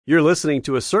You're listening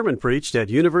to a sermon preached at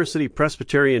University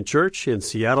Presbyterian Church in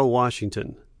Seattle,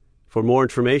 Washington. For more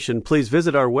information, please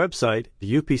visit our website,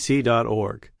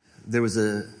 upc.org. There was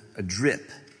a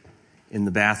drip in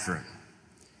the bathroom,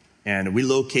 and we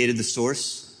located the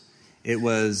source. It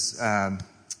was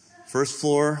first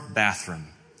floor bathroom.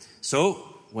 So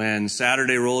when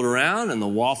Saturday rolled around and the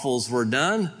waffles were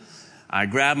done, I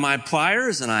grabbed my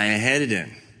pliers and I headed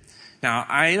in. Now,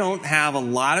 I don't have a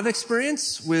lot of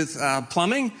experience with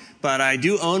plumbing, but I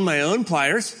do own my own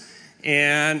pliers,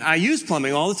 and I use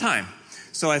plumbing all the time.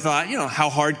 So I thought, how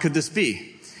hard could this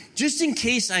be? Just in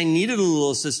case I needed a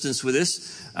little assistance with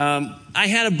this, I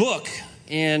had a book,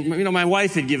 and my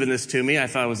wife had given this to me. I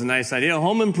thought it was a nice idea.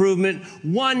 Home Improvement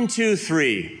 1, 2,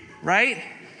 3, right?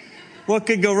 What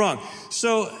could go wrong?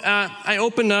 So I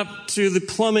opened up to the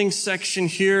plumbing section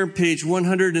here, page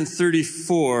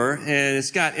 134, and it's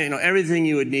got everything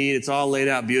you would need. It's all laid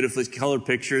out beautifully, colored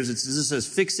pictures. This says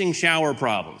fixing shower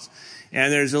problems,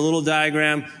 and there's a little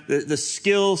diagram. The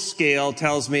skill scale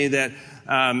tells me that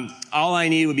all I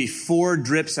need would be 4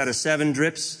 drips out of 7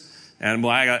 drips, and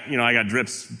I got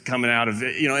drips coming out of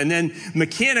it, and then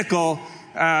mechanical.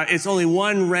 It's only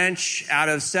 1 wrench out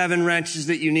of 7 wrenches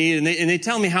that you need, and they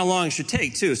tell me how long it should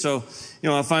take too. So,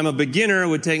 if I'm a beginner, it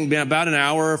would take me about an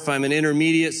hour. If I'm an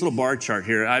intermediate, it's a little bar chart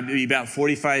here. I'd be about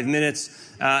 45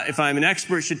 minutes. If I'm an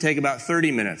expert, it should take about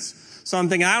 30 minutes. So I'm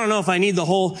thinking, I don't know if I need the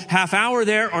whole half hour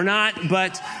there or not,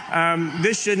 but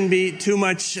this shouldn't be too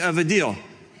much of a deal.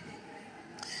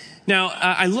 Now,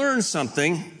 I learned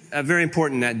something very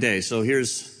important that day. So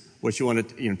here's what you want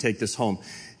to take this home.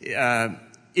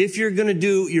 If you're going to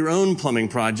do your own plumbing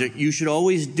project, you should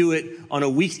always do it on a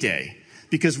weekday.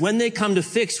 Because when they come to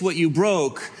fix what you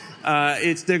broke,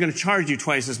 they're going to charge you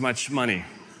twice as much money.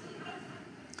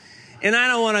 And I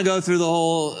don't want to go through the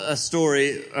whole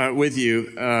story with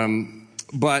you,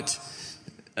 but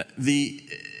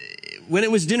when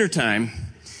it was dinner time,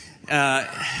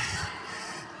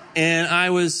 and I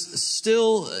was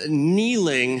still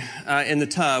kneeling in the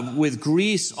tub with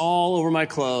grease all over my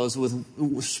clothes,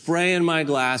 with spray in my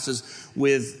glasses,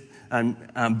 with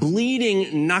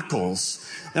bleeding knuckles.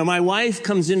 Now, my wife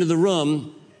comes into the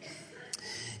room,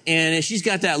 and she's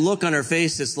got that look on her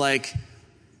face that's like,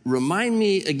 remind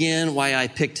me again why I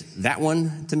picked that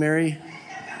one to marry.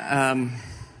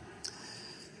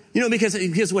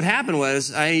 Because what happened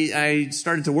was I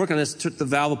started to work on this, took the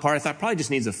valve apart. I thought probably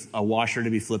just needs a washer to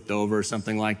be flipped over or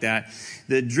something like that.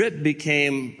 The drip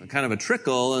became kind of a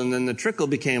trickle, and then the trickle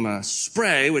became a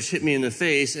spray, which hit me in the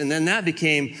face, and then that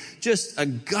became just a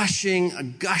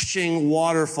gushing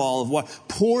waterfall of water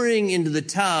pouring into the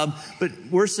tub, but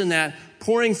worse than that,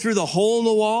 pouring through the hole in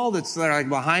the wall that's like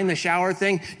behind the shower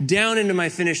thing, down into my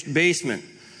finished basement.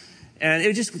 And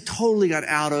it just totally got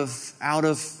out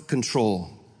of control.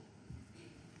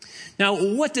 Now,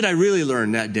 what did I really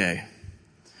learn that day?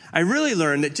 I really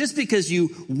learned that just because you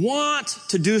want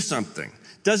to do something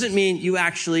doesn't mean you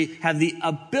actually have the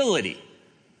ability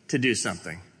to do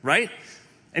something, right?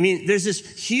 I mean, there's this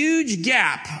huge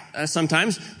gap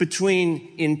sometimes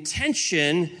between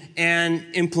intention and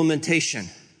implementation.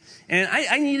 And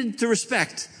I needed to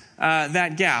respect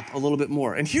that gap a little bit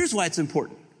more. And here's why it's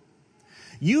important.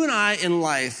 You and I in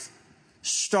life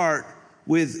start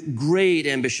with great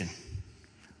ambition.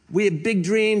 We have big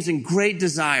dreams and great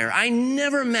desire. I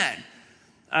never met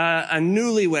a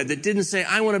newlywed that didn't say,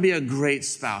 I want to be a great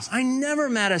spouse. I never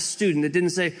met a student that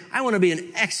didn't say, I want to be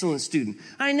an excellent student.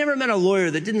 I never met a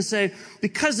lawyer that didn't say,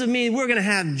 because of me, we're going to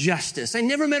have justice. I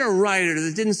never met a writer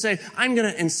that didn't say, I'm going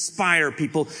to inspire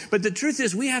people. But the truth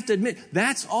is, we have to admit,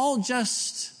 that's all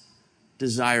just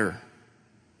desire.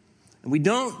 And we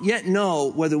don't yet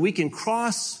know whether we can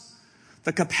cross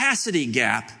the capacity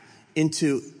gap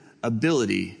into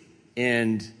ability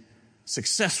and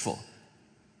successful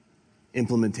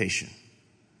implementation.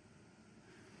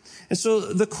 And so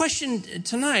the question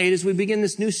tonight, as we begin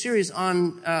this new series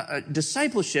on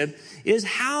discipleship, is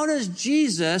how does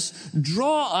Jesus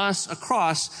draw us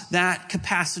across that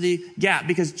capacity gap?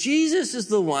 Because Jesus is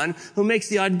the one who makes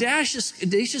the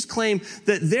audacious claim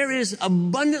that there is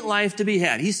abundant life to be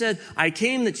had. He said, I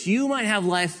came that you might have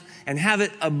life and have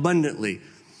it abundantly.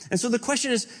 And so the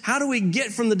question is, how do we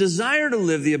get from the desire to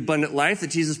live the abundant life that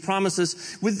Jesus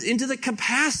promises into the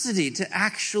capacity to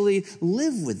actually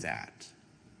live with that?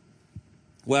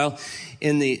 Well,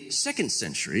 in the 2nd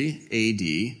century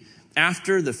AD,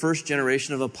 after the first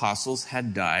generation of apostles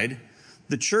had died,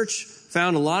 the church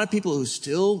found a lot of people who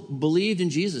still believed in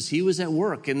Jesus. He was at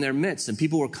work in their midst, and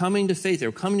people were coming to faith. They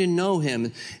were coming to know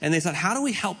him. And they thought, how do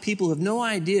we help people who have no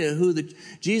idea who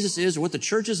Jesus is or what the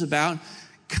church is about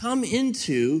come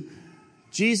into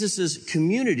Jesus'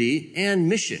 community and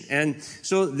mission. And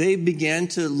so they began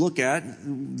to look at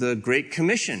the Great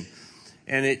Commission.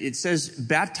 And it says,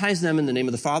 baptize them in the name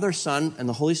of the Father, Son, and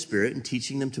the Holy Spirit, and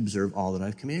teaching them to observe all that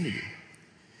I've commanded you.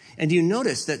 And you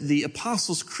notice that the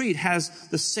Apostles' Creed has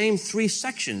the same 3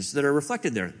 sections that are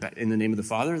reflected there. In the name of the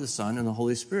Father, the Son, and the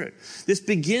Holy Spirit. This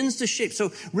begins to shape.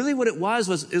 So really what it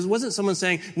wasn't someone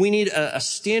saying, we need a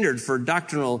standard for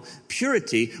doctrinal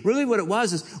purity. Really what it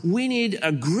was is, we need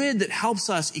a grid that helps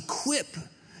us equip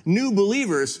new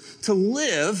believers to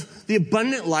live the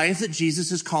abundant life that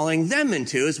Jesus is calling them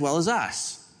into, as well as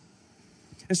us.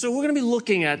 And so we're going to be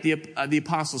looking at the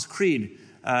Apostles' Creed,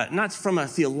 not from a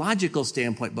theological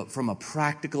standpoint, but from a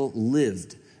practical,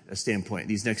 lived standpoint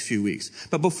these next few weeks.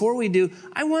 But before we do,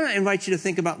 I want to invite you to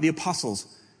think about the apostles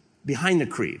behind the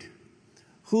creed,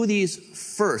 who these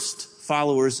first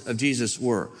followers of Jesus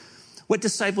were, what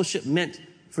discipleship meant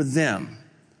for them.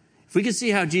 If we can see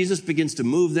how Jesus begins to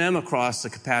move them across the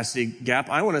capacity gap,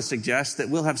 I want to suggest that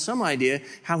we'll have some idea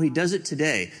how he does it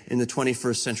today in the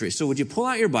 21st century. So would you pull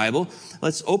out your Bible?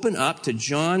 Let's open up to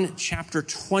John chapter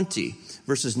 20,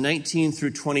 verses 19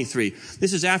 through 23.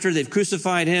 This is after they've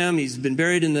crucified him. He's been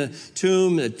buried in the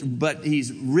tomb, but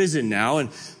he's risen now. And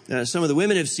some of the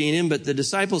women have seen him, but the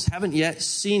disciples haven't yet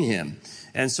seen him.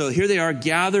 And so here they are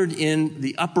gathered in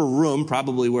the upper room,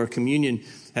 probably where communion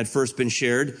had first been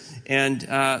shared, and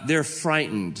they're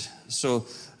frightened. So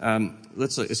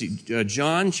let's see,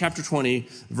 John chapter 20,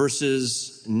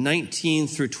 verses 19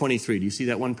 through 23. Do you see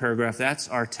that one paragraph? That's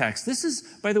our text. This is,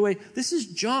 by the way, this is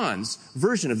John's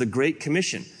version of the Great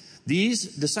Commission.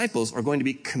 These disciples are going to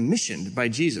be commissioned by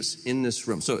Jesus in this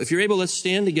room. So if you're able, let's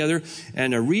stand together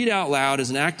and read out loud as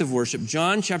an act of worship,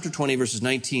 John chapter 20, verses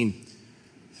 19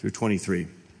 through 23.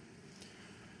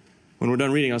 When we're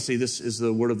done reading, I'll say, this is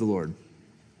the word of the Lord.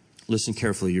 Listen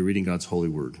carefully. You're reading God's holy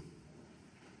word.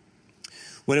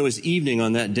 When it was evening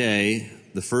on that day,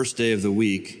 the first day of the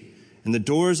week, and the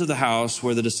doors of the house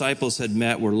where the disciples had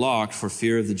met were locked for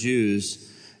fear of the Jews,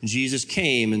 Jesus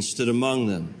came and stood among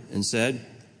them and said,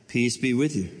 "Peace be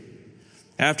with you."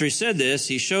 After he said this,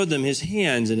 he showed them his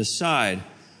hands and his side.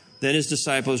 Then his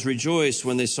disciples rejoiced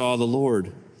when they saw the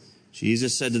Lord.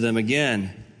 Jesus said to them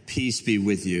again, "Peace be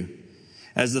with you.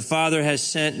 As the Father has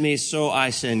sent me, so I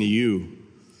send you."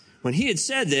 When he had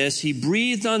said this, he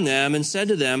breathed on them and said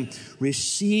to them,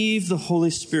 "Receive the Holy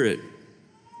Spirit.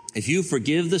 If you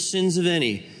forgive the sins of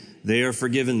any, they are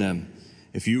forgiven them.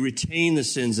 If you retain the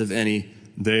sins of any,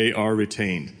 they are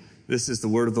retained." This is the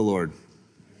word of the Lord.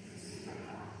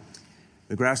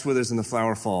 The grass withers and the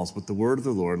flower falls, but the word of the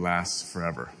Lord lasts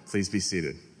forever. Please be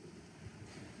seated.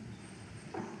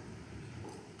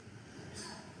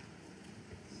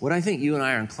 What I think you and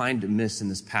I are inclined to miss in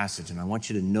this passage, and I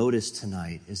want you to notice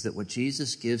tonight, is that what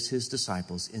Jesus gives his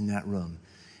disciples in that room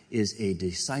is a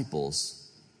disciple's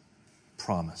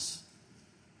promise.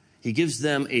 He gives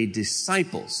them a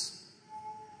disciple's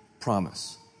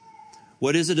promise.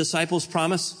 What is a disciple's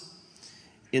promise?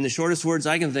 In the shortest words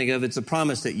I can think of, it's a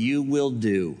promise that you will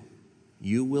do.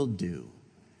 You will do.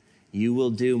 You will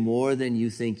do more than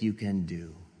you think you can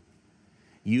do.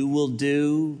 You will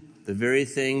do the very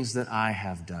things that I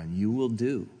have done. You will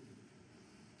do.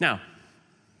 Now,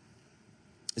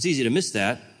 it's easy to miss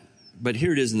that, but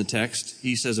here it is in the text.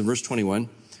 He says in verse 21,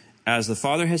 "As the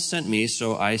Father has sent me,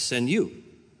 so I send you."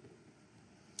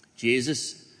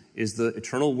 Jesus is the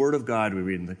eternal Word of God we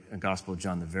read in the Gospel of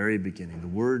John, the very beginning. The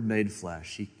Word made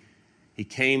flesh. He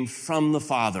came from the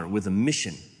Father with a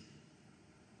mission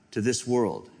to this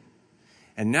world.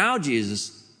 And now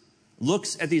Jesus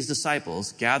looks at these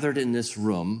disciples gathered in this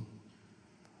room,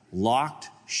 locked,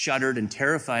 shuttered, and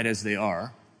terrified as they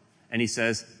are, and he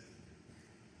says,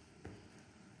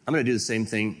 "I'm going to do the same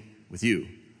thing with you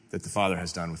that the Father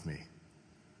has done with me.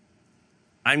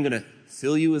 I'm going to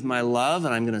fill you with my love,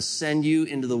 and I'm going to send you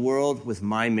into the world with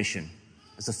my mission.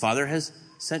 As the Father has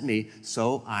sent me,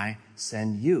 so I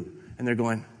send you." And they're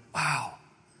going, "Wow,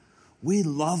 we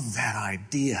love that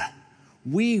idea.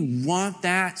 We want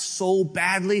that so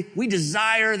badly. We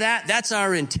desire that. That's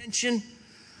our intention."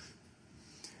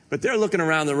 But they're looking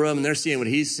around the room and they're seeing what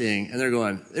he's seeing, and they're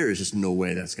going, "There is just no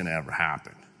way that's going to ever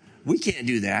happen. We can't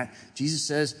do that." Jesus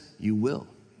says, "You will.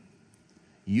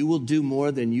 You will do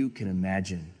more than you can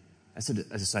imagine." That's a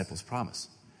disciple's promise.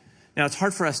 Now, it's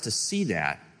hard for us to see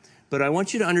that, but I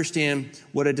want you to understand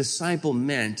what a disciple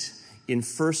meant in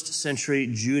first century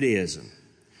Judaism.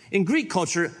 In Greek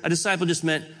culture, a disciple just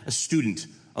meant a student,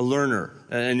 a learner,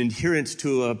 an adherent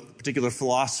to a particular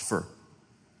philosopher.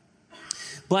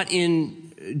 But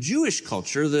in Jewish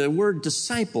culture, the word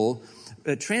disciple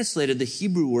translated the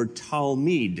Hebrew word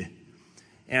talmid.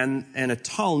 And a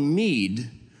talmid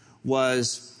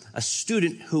was a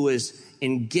student who was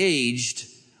engaged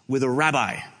with a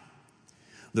rabbi.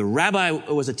 The rabbi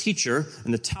was a teacher,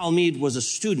 and the Talmud was a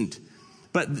student.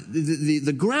 But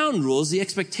the ground rules, the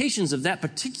expectations of that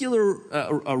particular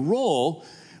role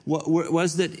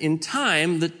was that in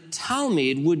time, the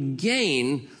Talmud would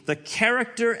gain the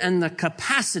character and the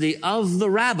capacity of the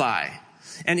rabbi.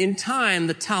 And in time,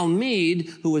 the Talmud,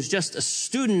 who was just a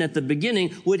student at the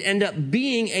beginning, would end up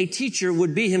being a teacher,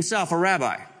 would be himself a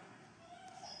rabbi.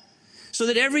 So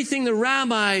that everything the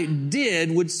rabbi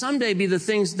did would someday be the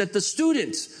things that the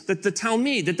students, that the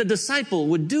Talmud, that the disciple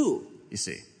would do, you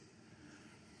see.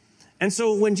 And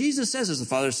so when Jesus says, as the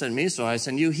Father sent me, so I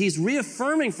send you, he's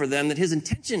reaffirming for them that his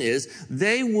intention is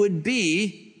they would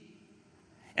be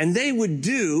and they would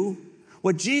do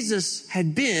what Jesus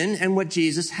had been and what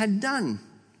Jesus had done. Do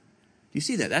you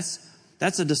see that?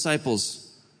 That's a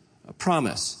disciple's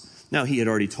promise. Now, he had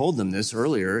already told them this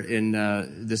earlier in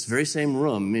this very same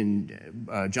room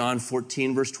in John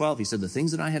 14, verse 12. He said, the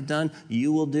things that I have done,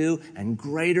 you will do, and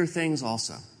greater things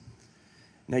also.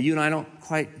 Now, you and I don't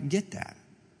quite get that.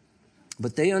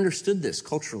 But they understood this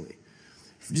culturally.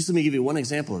 Just let me give you one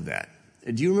example of that.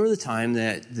 Do you remember the time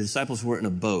that the disciples were in a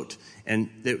boat and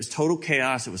it was total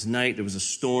chaos? It was night. There was a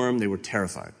storm. They were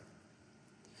terrified.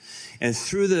 And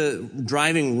through the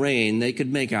driving rain, they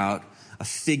could make out a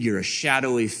figure, a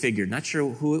shadowy figure. Not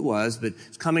sure who it was, but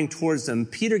it's coming towards them.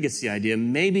 Peter gets the idea.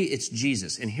 Maybe it's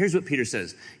Jesus. And here's what Peter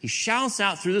says. He shouts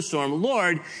out through the storm,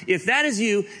 Lord, if that is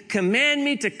you, command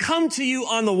me to come to you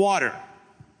on the water.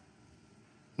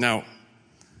 Now,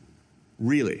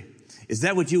 really, is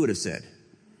that what you would have said?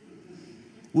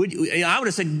 I would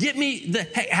have said, get me the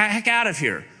heck out of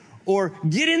here. Or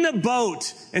get in the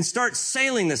boat and start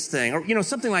sailing this thing. Or,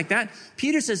 something like that.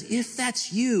 Peter says, if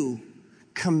that's you,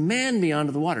 command me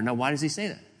onto the water. Now, why does he say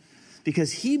that?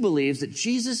 Because he believes that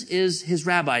Jesus is his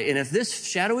rabbi. And if this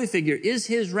shadowy figure is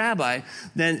his rabbi,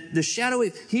 then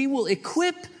he will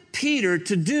equip Peter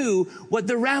to do what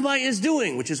the rabbi is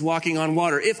doing, which is walking on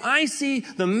water. If I see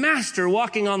the master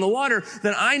walking on the water,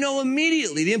 then I know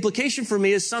immediately the implication for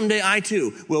me is someday I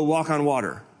too will walk on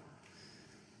water.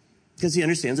 Because he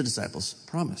understands the disciples'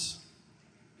 promise.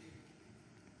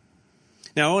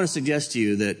 Now, I want to suggest to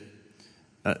you that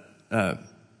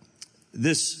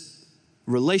this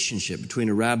relationship between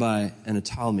a rabbi and a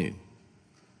Talmud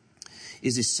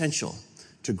is essential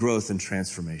to growth and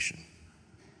transformation.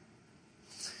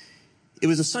 It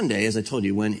was a Sunday, as I told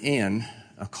you, when Ann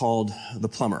called the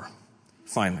plumber,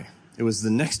 finally. It was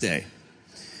the next day.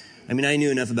 I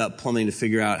knew enough about plumbing to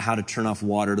figure out how to turn off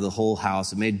water to the whole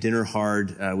house. It made dinner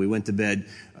hard. We went to bed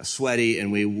sweaty,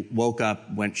 and we woke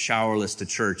up, went showerless to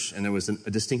church, and there was a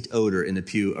distinct odor in the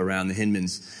pew around the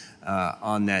Hinmans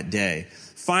on that day.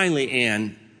 Finally,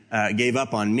 Ann gave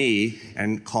up on me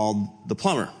and called the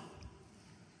plumber.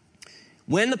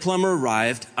 When the plumber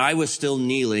arrived, I was still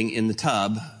kneeling in the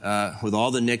tub with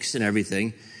all the nicks and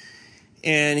everything.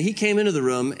 And he came into the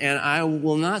room, and I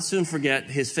will not soon forget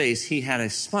his face. He had a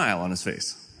smile on his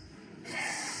face.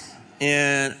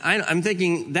 And I'm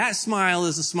thinking that smile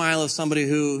is the smile of somebody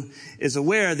who is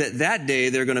aware that that day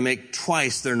they're going to make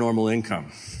twice their normal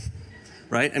income.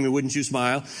 Right? Wouldn't you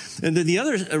smile? And the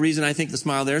other reason I think the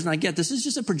smile there is, and I get this is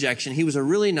just a projection. He was a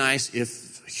really nice,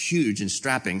 if huge and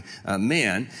strapping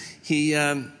man.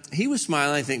 He was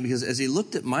smiling, I think, because as he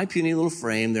looked at my puny little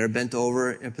frame there, bent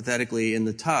over empathetically in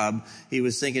the tub, he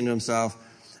was thinking to himself,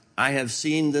 I have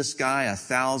seen this guy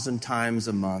 1,000 times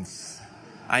a month.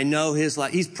 I know his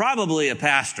life. He's probably a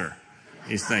pastor,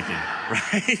 he's thinking,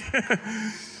 right?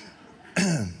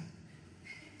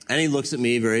 And he looks at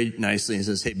me very nicely and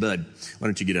says, hey, bud, why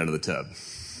don't you get out of the tub?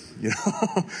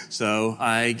 So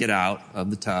I get out of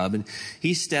the tub, and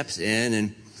he steps in,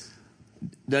 and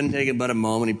doesn't take it but a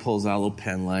moment. He pulls out a little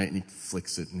pen light, and he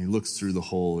flicks it, and he looks through the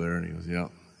hole there, and he goes,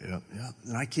 yep.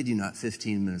 And I kid you not,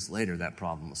 15 minutes later, that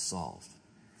problem was solved.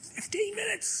 15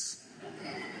 minutes!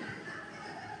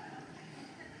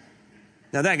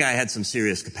 Now, that guy had some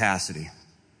serious capacity.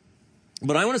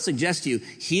 But I want to suggest to you,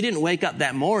 he didn't wake up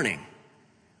that morning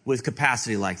with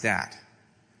capacity like that.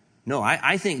 No,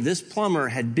 I think this plumber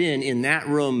had been in that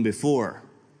room before.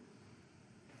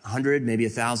 100, maybe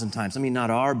 1,000 times. Not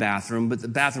our bathroom, but the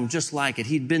bathroom just like it.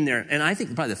 He'd been there. And I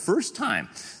think probably the first time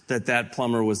that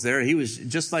plumber was there, he was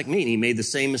just like me. And he made the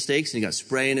same mistakes, and he got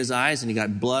spray in his eyes, and he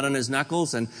got blood on his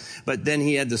knuckles. But then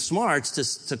he had the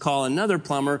smarts to call another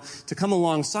plumber to come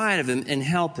alongside of him and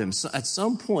help him. So at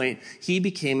some point, he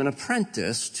became an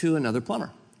apprentice to another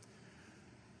plumber.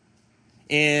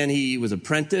 And he was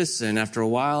apprentice, and after a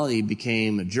while he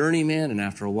became a journeyman, and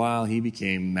after a while he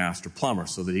became master plumber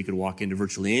so that he could walk into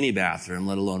virtually any bathroom,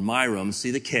 let alone my room,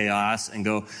 see the chaos, and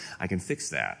go, I can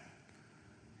fix that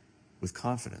with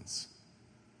confidence.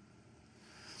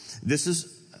 This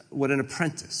is what an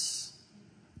apprentice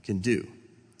can do.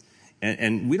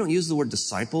 And we don't use the word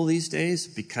disciple these days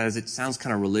because it sounds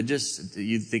kind of religious.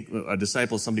 You think a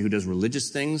disciple is somebody who does religious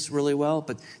things really well,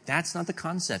 but that's not the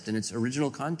concept in its original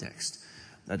context.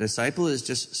 A disciple is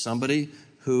just somebody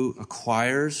who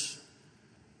acquires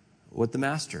what the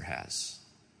master has.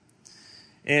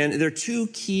 And there are two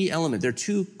key elements, there are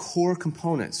two core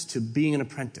components to being an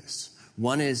apprentice.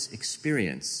 One is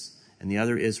experience, and the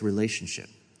other is relationship.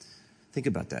 Think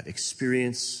about that,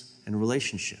 experience and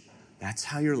relationship. That's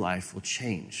how your life will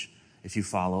change if you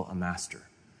follow a master.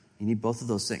 You need both of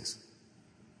those things.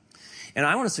 And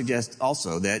I want to suggest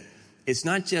also that it's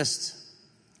not just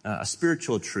a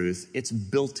spiritual truth, it's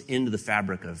built into the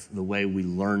fabric of the way we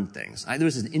learn things. There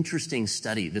was an interesting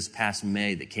study this past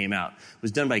May that came out. It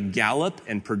was done by Gallup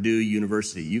and Purdue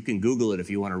University. You can Google it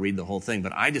if you want to read the whole thing,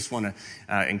 but I just want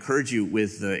to encourage you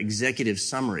with the executive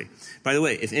summary. By the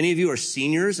way, if any of you are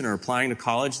seniors and are applying to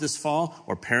college this fall,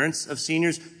 or parents of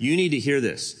seniors, you need to hear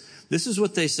this. This is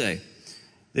what they say.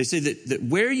 They say that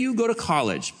where you go to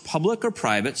college, public or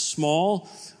private, small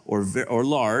or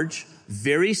large,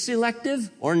 very selective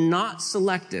or not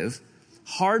selective,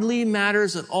 hardly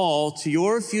matters at all to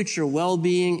your future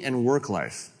well-being and work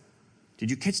life. Did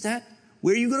you catch that?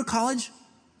 Where you go to college?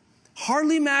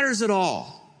 Hardly matters at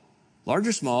all. Large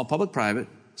or small, public, private,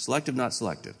 selective, not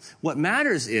selective. What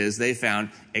matters is, they found,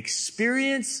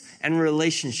 experience and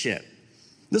relationship.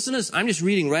 Listen to this. I'm just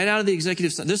reading right out of the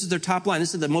executive. This is their top line.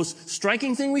 This is the most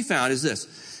striking thing we found is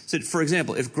this. So, for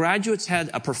example, if graduates had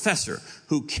a professor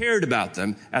who cared about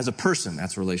them as a person,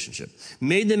 that's relationship,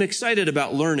 made them excited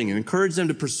about learning and encouraged them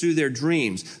to pursue their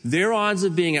dreams, their odds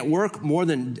of being at work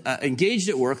engaged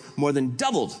at work more than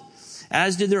doubled,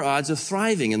 as did their odds of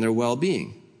thriving in their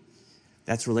well-being.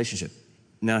 That's relationship.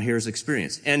 Now here's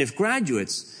experience. And if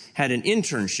graduates had an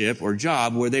internship or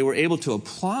job where they were able to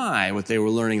apply what they were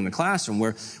learning in the classroom,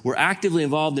 where were actively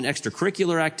involved in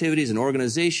extracurricular activities and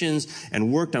organizations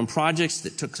and worked on projects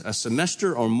that took a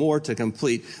semester or more to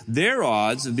complete, their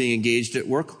odds of being engaged at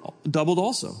work doubled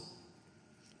also.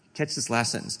 Catch this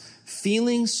last sentence.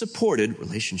 Feeling supported,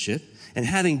 relationship, and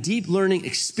having deep learning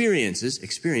experience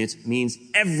means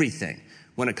everything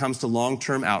when it comes to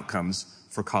long-term outcomes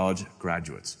for college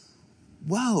graduates.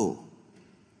 Whoa.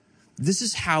 This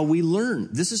is how we learn.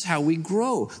 This is how we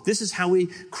grow. This is how we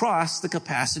cross the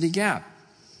capacity gap.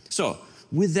 So,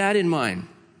 with that in mind,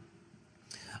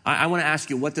 I want to ask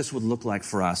you what this would look like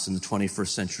for us in the 21st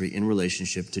century in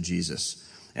relationship to Jesus.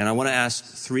 And I want to ask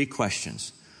 3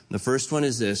 questions. The first one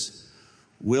is this: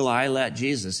 will I let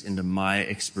Jesus into my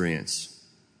experience?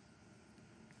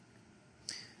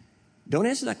 Don't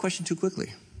answer that question too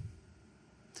quickly.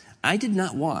 I did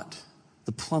not want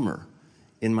the plumber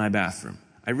in my bathroom.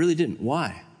 I really didn't.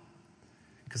 Why?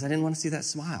 Because I didn't want to see that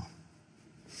smile.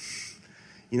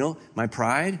 You know, my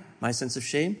pride, my sense of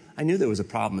shame, I knew there was a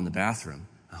problem in the bathroom.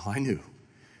 Oh, I knew.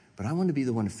 But I wanted to be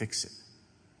the one to fix it.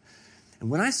 And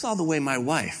when I saw the way my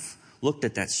wife looked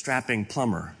at that strapping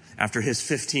plumber after his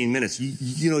 15 minutes,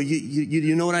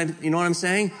 you know what I'm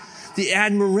saying? The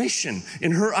admiration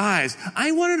in her eyes.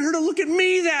 I wanted her to look at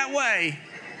me that way.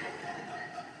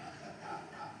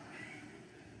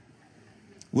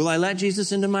 Will I let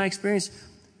Jesus into my experience?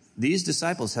 These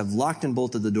disciples have locked and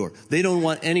bolted the door. They don't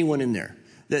want anyone in there.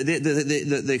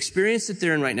 The experience that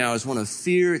they're in right now is one of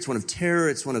fear, it's one of terror,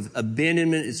 it's one of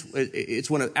abandonment, it's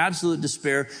one of absolute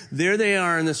despair. There they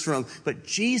are in this room, but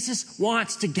Jesus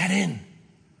wants to get in.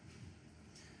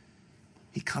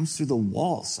 He comes through the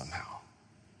wall somehow.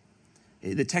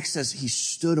 The text says he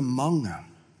stood among them.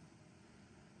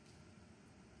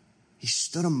 He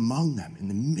stood among them in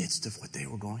the midst of what they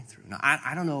were going through. Now,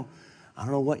 I don't know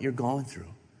what you're going through.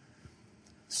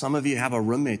 Some of you have a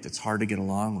roommate that's hard to get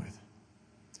along with.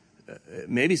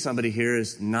 Maybe somebody here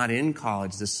is not in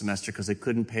college this semester because they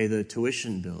couldn't pay the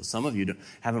tuition bill. Some of you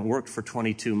haven't worked for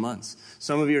 22 months.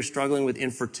 Some of you are struggling with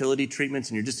infertility treatments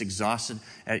and you're just exhausted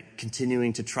at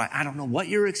continuing to try. I don't know what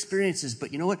your experience is,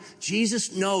 but you know what?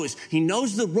 Jesus knows. He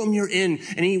knows the room you're in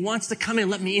and he wants to come in.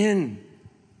 Let me in.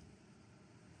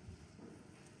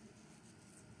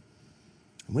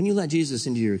 When you let Jesus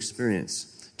into your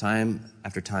experience, time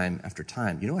after time after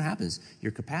time, you know what happens?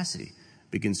 Your capacity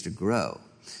begins to grow.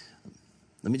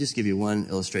 Let me just give you one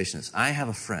illustration of this. I have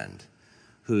a friend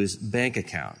whose bank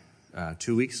account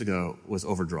 2 weeks ago was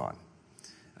overdrawn.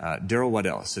 Daryl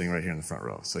Waddell is sitting right here in the front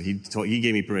row. So he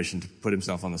gave me permission to put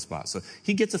himself on the spot. So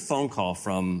he gets a phone call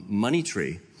from Money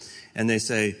Tree, and they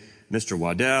say, Mr.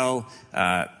 Waddell,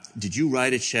 did you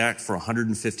write a check for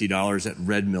 $150 at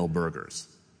Red Mill Burgers?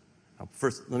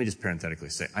 First, let me just parenthetically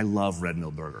say, I love Red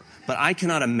Mill Burger, but I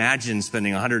cannot imagine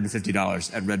spending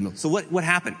 $150 at Red Mill. So what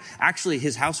happened? Actually,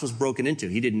 his house was broken into.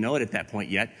 He didn't know it at that point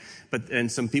yet,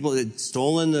 and some people had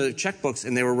stolen the checkbooks,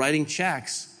 and they were writing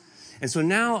checks. And so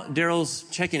now Daryl's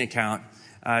checking account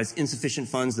is insufficient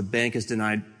funds. The bank has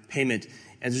denied payment,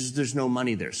 and there's no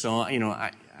money there. So,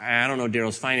 I don't know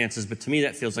Daryl's finances, but to me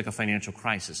that feels like a financial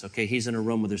crisis. Okay, he's in a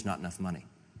room where there's not enough money.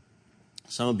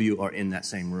 Some of you are in that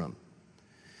same room.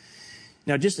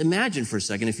 Now, just imagine for a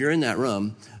second, if you're in that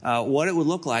room, what it would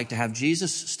look like to have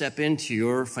Jesus step into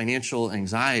your financial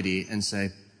anxiety and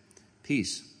say,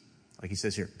 peace. Like he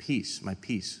says here, peace, my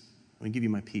peace. I want to give you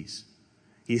my peace.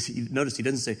 Notice he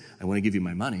doesn't say, I want to give you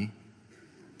my money,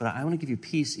 but I want to give you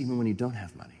peace even when you don't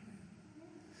have money.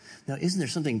 Now, isn't there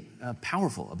something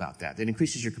powerful about that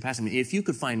increases your capacity? I mean, if you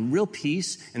could find real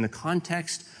peace in the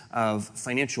context of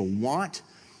financial want,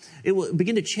 it will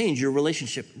begin to change your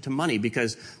relationship to money,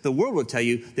 because the world will tell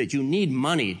you that you need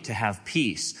money to have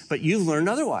peace, but you've learned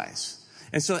otherwise.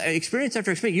 And so experience after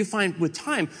experience, you find with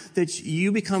time that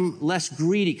you become less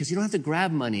greedy because you don't have to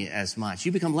grab money as much.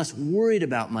 You become less worried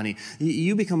about money.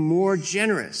 You become more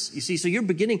generous. You see, so you're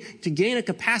beginning to gain a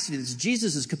capacity that's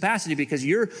Jesus' capacity, because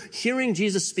you're hearing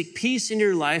Jesus speak peace in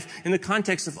your life in the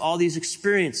context of all these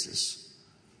experiences.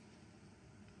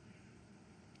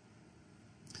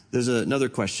 There's another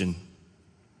question,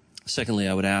 secondly,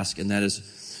 I would ask, and that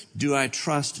is, do I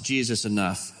trust Jesus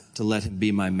enough to let him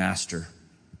be my master?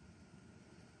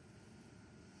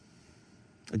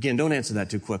 Again, don't answer that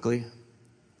too quickly.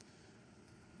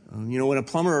 When a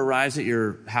plumber arrives at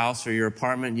your house or your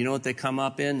apartment, you know what they come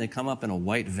up in? They come up in a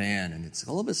white van, and it's a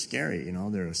little bit scary.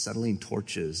 There are acetylene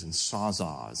torches and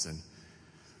sawzalls, and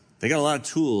they got a lot of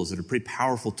tools that are pretty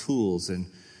powerful tools, and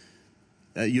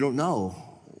you don't know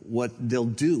what they'll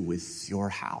do with your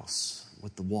house,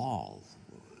 with the wall,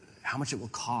 how much it will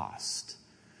cost.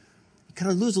 You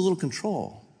kind of lose a little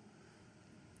control.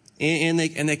 And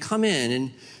they come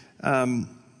in, and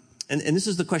this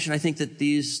is the question I think that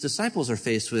these disciples are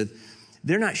faced with.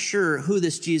 They're not sure who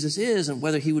this Jesus is and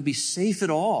whether he would be safe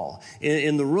at all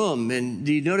in the room. And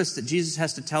do you notice that Jesus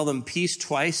has to tell them peace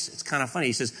twice? It's kind of funny.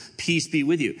 He says, peace be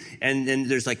with you. And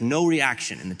there's like no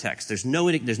reaction in the text. There's no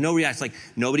reaction. Like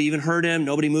nobody even heard him.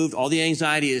 Nobody moved. All the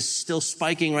anxiety is still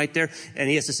spiking right there. And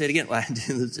he has to say it again. Well,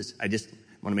 I just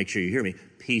want to make sure you hear me.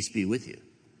 Peace be with you.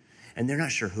 And they're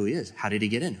not sure who he is. How did he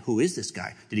get in? Who is this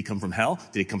guy? Did he come from hell?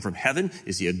 Did he come from heaven?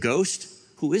 Is he a ghost?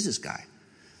 Who is this guy?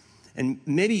 And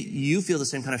maybe you feel the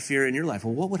same kind of fear in your life.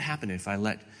 Well, what would happen if I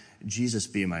let Jesus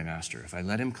be my master? If I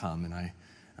let him come and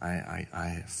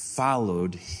I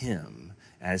followed him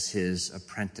as his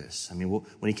apprentice? I mean,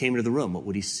 when he came into the room, what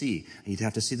would he see? He'd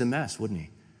have to see the mess, wouldn't he?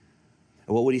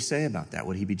 What would he say about that?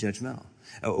 Would he be judgmental?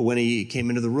 When he came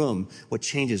into the room, what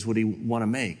changes would he want to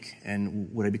make?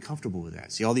 And would I be comfortable with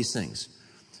that? See, all these things.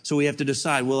 So we have to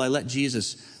decide, will I let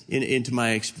Jesus into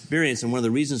my experience? And one of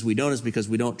the reasons we don't is because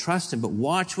we don't trust him. But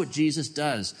watch what Jesus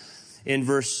does in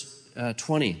verse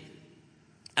 20.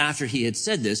 After he had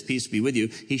said this, peace be with you,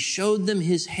 he showed them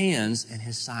his hands and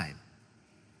his side.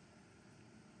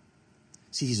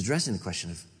 See, he's addressing the question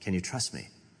of, can you trust me?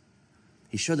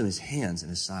 He showed them his hands and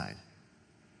his side.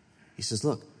 He says,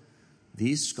 look,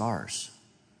 these scars,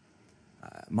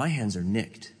 my hands are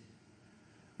nicked.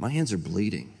 My hands are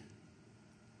bleeding.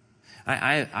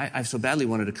 I've so badly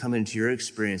wanted to come into your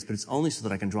experience, but it's only so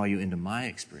that I can draw you into my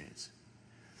experience.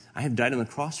 I have died on the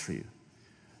cross for you.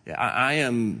 I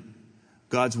am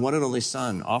God's one and only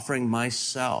Son, offering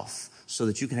myself so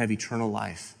that you can have eternal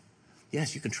life.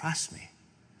 Yes, you can trust me.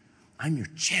 I'm your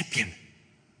champion.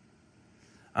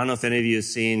 I don't know if any of you have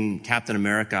seen Captain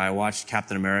America. I watched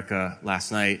Captain America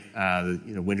last night,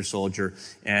 Winter Soldier,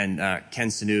 and Ken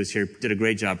Sanews here did a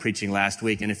great job preaching last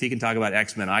week. And if he can talk about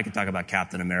X-Men, I can talk about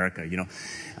Captain America.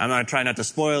 I'm going to try not to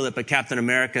spoil it, but Captain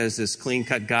America is this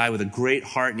clean-cut guy with a great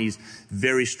heart, and he's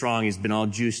very strong. He's been all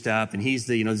juiced up, and he's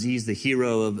the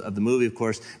hero of the movie, of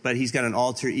course, but he's got an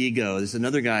alter ego. There's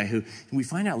another guy who we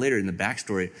find out later in the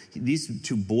backstory. These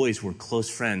two boys were close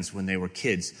friends when they were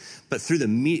kids, but through the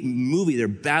movie, they're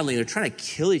battling. They're trying to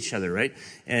kill each other, right?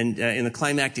 And in the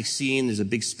climactic scene, there's a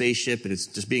big spaceship, and it's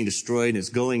just being destroyed, and it's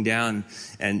going down,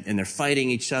 and they're fighting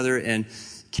each other, and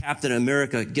Captain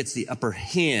America gets the upper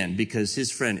hand because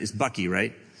his friend is Bucky,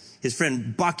 right? His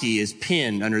friend Bucky is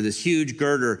pinned under this huge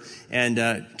girder, and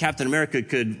Captain America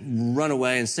could run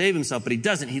away and save himself, but he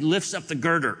doesn't. He lifts up the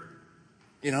girder,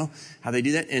 You know how they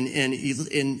do that?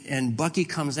 And Bucky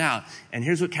comes out, and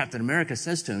here's what Captain America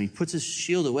says to him. He puts his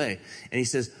shield away, and he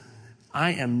says,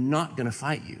 I am not going to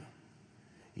fight you.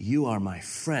 You are my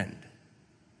friend.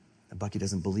 And Bucky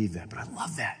doesn't believe that, but I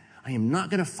love that. I am not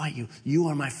going to fight you. You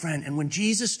are my friend. And when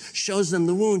Jesus shows them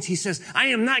the wounds, he says, I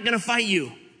am not going to fight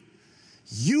you.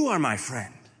 You are my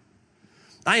friend.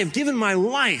 I have given my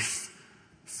life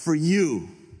for you.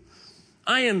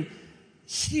 I am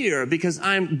here because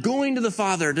I'm going to the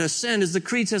Father to ascend. As the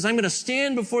creed says, I'm going to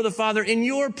stand before the Father in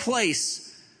your place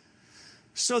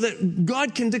so that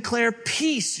God can declare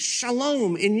peace,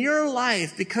 shalom, in your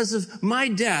life because of my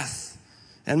death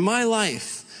and my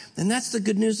life. And that's the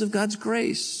good news of God's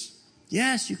grace.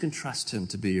 Yes, you can trust him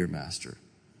to be your master.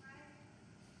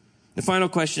 The final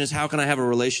question is, how can I have a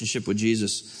relationship with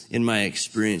Jesus in my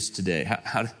experience today?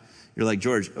 You're like,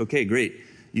 George, okay, great.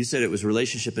 You said it was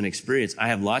relationship and experience. I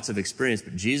have lots of experience,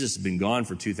 but Jesus has been gone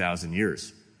for 2,000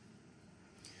 years.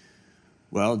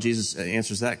 Well, Jesus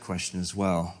answers that question as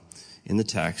well. In the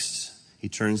text, he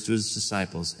turns to his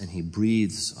disciples and he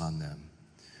breathes on them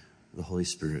the Holy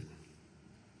Spirit.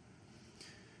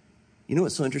 You know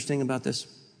what's so interesting about this?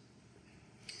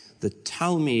 The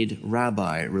Talmud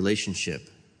rabbi relationship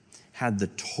had the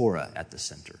Torah at the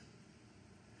center.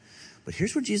 But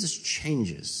here's where Jesus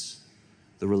changes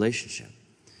the relationship.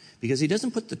 Because he doesn't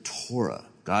put the Torah,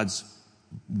 God's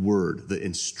word, the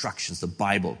instructions, the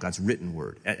Bible, God's written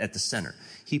word, at the center.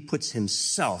 He puts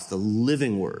himself, the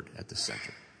living word, at the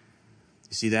center.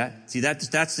 You see that? See,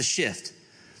 that's the shift.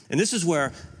 And this is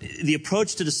where the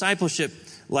approach to discipleship,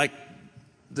 like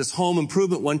this home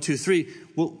improvement 1, 2, 3,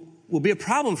 will be a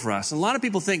problem for us. And a lot of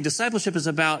people think discipleship is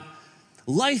about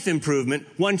life improvement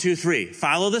 1, 2, 3.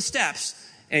 Follow the steps.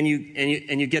 And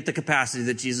you get the capacity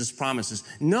that Jesus promises.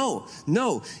 No,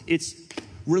 it's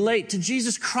relate to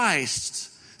Jesus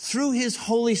Christ through his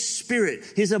Holy Spirit,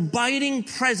 his abiding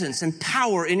presence and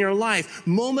power in your life,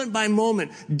 moment by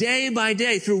moment, day by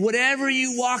day, through whatever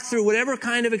you walk through, whatever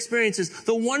kind of experiences,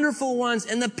 the wonderful ones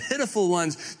and the pitiful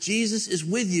ones. Jesus is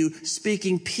with you,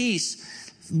 speaking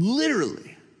peace,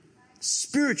 literally,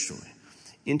 spiritually,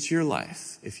 into your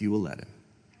life if you will let him.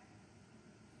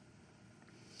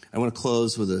 I want to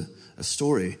close with a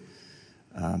story.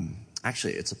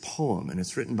 Actually, it's a poem, and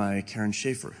it's written by Karen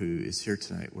Schaefer, who is here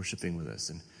tonight worshiping with us.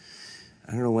 And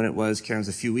I don't know when it was. Karen, was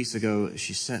a few weeks ago.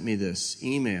 She sent me this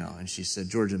email, and she said,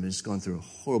 George, I'm just going through a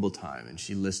horrible time. And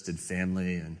she listed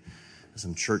family and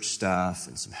some church stuff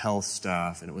and some health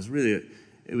stuff. And it was really,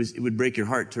 it would break your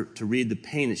heart to read the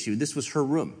pain that this was her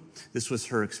room. This was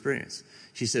her experience.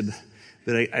 She said,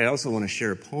 but I also want to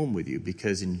share a poem with you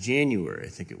because in January, I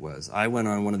think it was, I went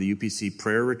on one of the UPC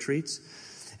prayer retreats.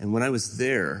 And when I was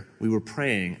there, we were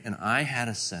praying, and I had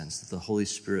a sense that the Holy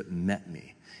Spirit met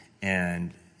me.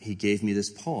 And he gave me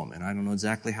this poem. And I don't know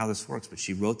exactly how this works, but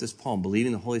she wrote this poem,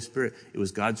 believing the Holy Spirit. It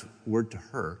was God's word to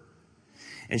her.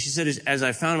 And she said, as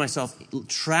I found myself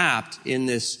trapped in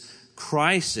this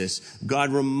crisis, God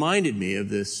reminded me of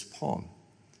this poem.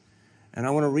 And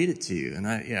I want to read it to you. And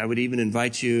I would even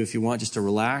invite you, if you want, just to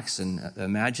relax and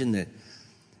imagine that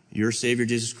your Savior,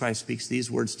 Jesus Christ, speaks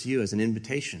these words to you as an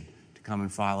invitation to come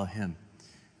and follow him.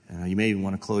 And you may even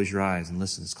want to close your eyes and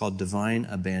listen. It's called Divine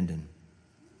Abandon.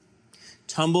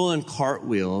 Tumble and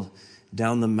cartwheel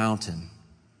down the mountain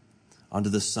onto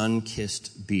the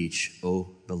sun-kissed beach, O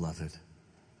beloved.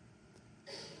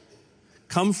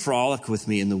 Come frolic with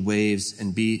me in the waves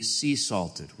and be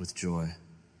sea-salted with joy.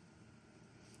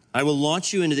 I will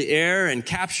launch you into the air and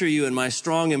capture you in my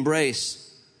strong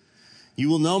embrace. You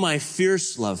will know my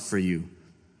fierce love for you.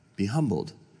 Be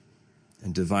humbled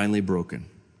and divinely broken.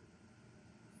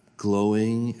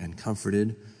 Glowing and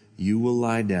comforted, you will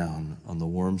lie down on the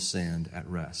warm sand at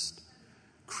rest,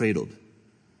 cradled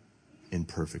in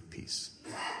perfect peace.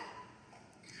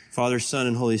 Father, Son,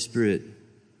 and Holy Spirit,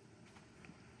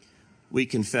 we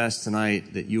confess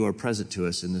tonight that you are present to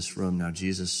us in this room. Now,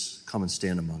 Jesus, come and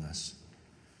stand among us.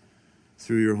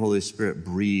 Through your Holy Spirit,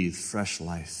 breathe fresh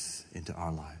life into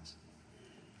our lives.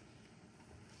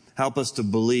 Help us to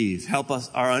believe. Help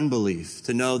us our unbelief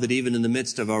to know that even in the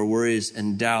midst of our worries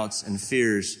and doubts and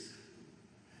fears,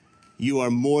 you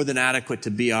are more than adequate to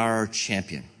be our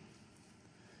champion.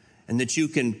 And that you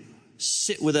can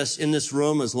sit with us in this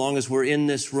room as long as we're in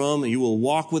this room, and you will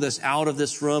walk with us out of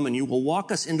this room, and you will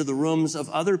walk us into the rooms of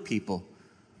other people.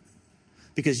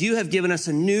 Because you have given us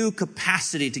a new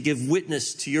capacity to give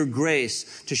witness to your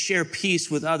grace, to share peace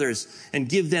with others, and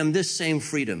give them this same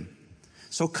freedom.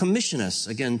 So commission us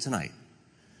again tonight.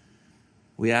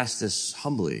 We ask this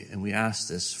humbly, and we ask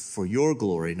this for your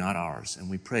glory, not ours. And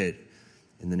we pray it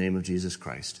in the name of Jesus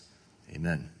Christ.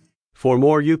 Amen. For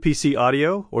more UPC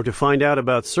audio or to find out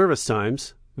about service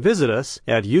times, visit us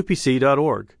at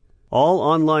upc.org. All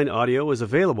online audio is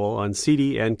available on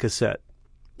CD and cassette.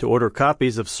 To order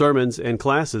copies of sermons and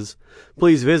classes,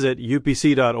 please visit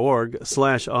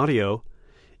upc.org/audio,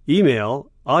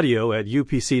 email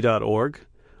audio@upc.org,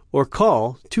 or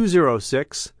call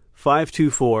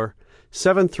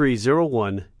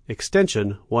 206-524-7301,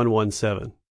 extension 117.